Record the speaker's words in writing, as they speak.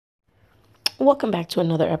Welcome back to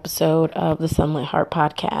another episode of the Sunlit Heart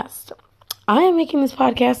Podcast. I am making this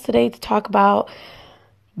podcast today to talk about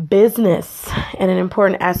business and an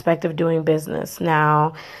important aspect of doing business.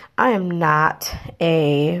 Now, I am not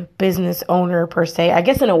a business owner per se. I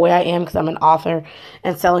guess in a way I am because I'm an author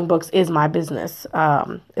and selling books is my business.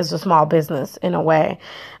 It's a small business in a way.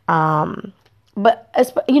 But,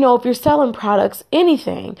 if you're selling products,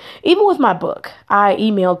 anything, even with my book, I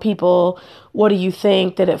emailed people, what do you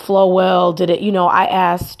think? Did it flow well? I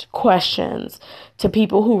asked questions to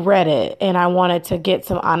people who read it, and I wanted to get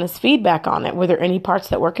some honest feedback on it. Were there any parts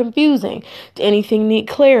that were confusing? Did anything need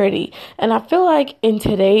clarity? And I feel like in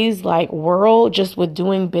today's world, just with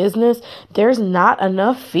doing business, there's not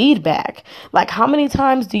enough feedback. Like, how many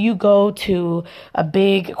times do you go to a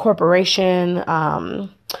big corporation,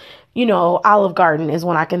 Olive Garden is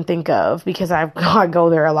one I can think of because I go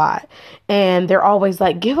there a lot. And they're always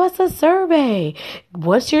like, give us a survey.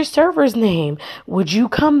 What's your server's name? Would you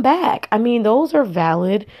come back? I mean, those are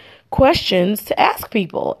valid questions to ask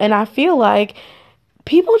people. And I feel like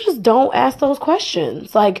people just don't ask those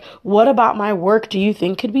questions. Like, what about my work do you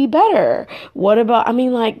think could be better?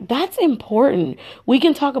 That's important. We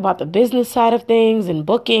can talk about the business side of things and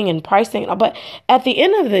booking and pricing, but at the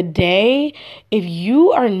end of the day, if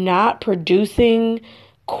you are not producing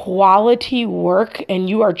quality work and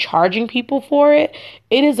you are charging people for it,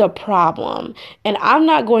 it is a problem. And I'm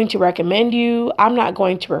not going to recommend you. I'm not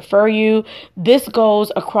going to refer you. This goes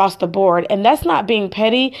across the board. And that's not being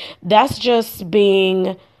petty. That's just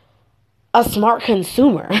being a smart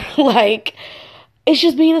consumer. It's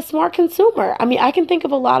just being a smart consumer. I mean, I can think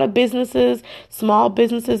of a lot of businesses, small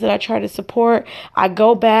businesses that I try to support. I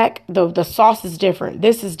go back, the sauce is different.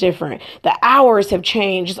 This is different. The hours have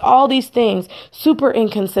changed. Just all these things, super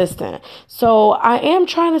inconsistent. So I am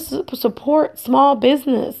trying to support small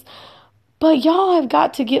business. But y'all have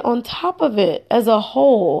got to get on top of it as a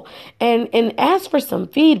whole and ask for some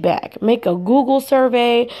feedback. Make a Google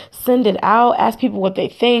survey, send it out, ask people what they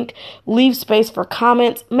think, leave space for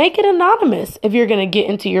comments, make it anonymous if you're going to get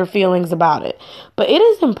into your feelings about it. But it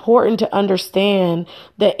is important to understand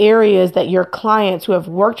the areas that your clients who have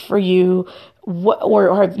worked for you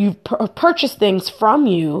or have you purchased things from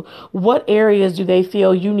you, what areas do they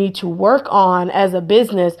feel you need to work on as a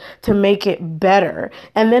business to make it better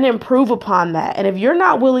and then improve upon that? And if you're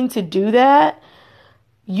not willing to do that,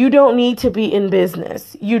 you don't need to be in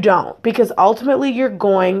business. You don't, because ultimately you're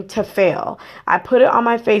going to fail. I put it on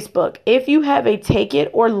my Facebook. If you have a take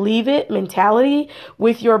it or leave it mentality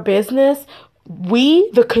with your business, we,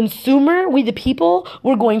 the consumer, we, the people,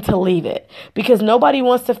 we're going to leave it because nobody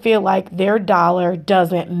wants to feel like their dollar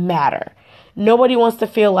doesn't matter. Nobody wants to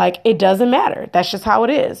feel like it doesn't matter. That's just how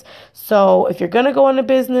it is. So if you're going to go into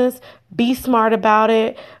business, be smart about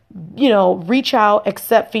it, reach out,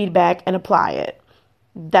 accept feedback and apply it.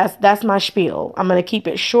 That's my spiel. I'm going to keep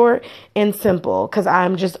it short and simple because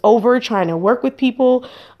I'm just over trying to work with people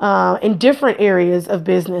in different areas of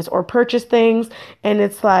business or purchase things. And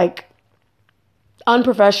it's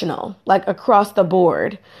unprofessional, across the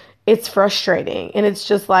board. It's frustrating. And it's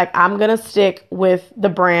just I'm going to stick with the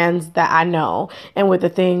brands that I know and with the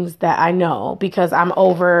things that I know because I'm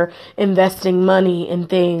over investing money in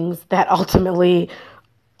things that ultimately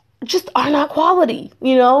just are not quality,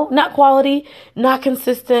 not quality, not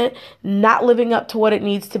consistent, not living up to what it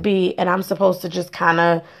needs to be. And I'm supposed to just kind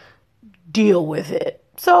of deal with it.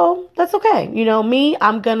 So that's okay. Me,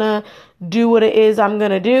 I'm going to do what it is I'm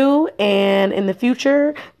going to do. And in the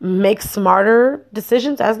future, make smarter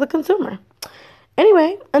decisions as the consumer.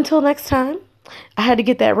 Anyway, until next time, I had to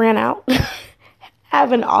get that rant out.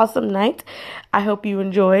 Have an awesome night. I hope you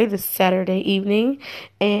enjoy this Saturday evening.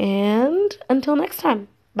 And until next time,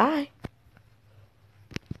 bye.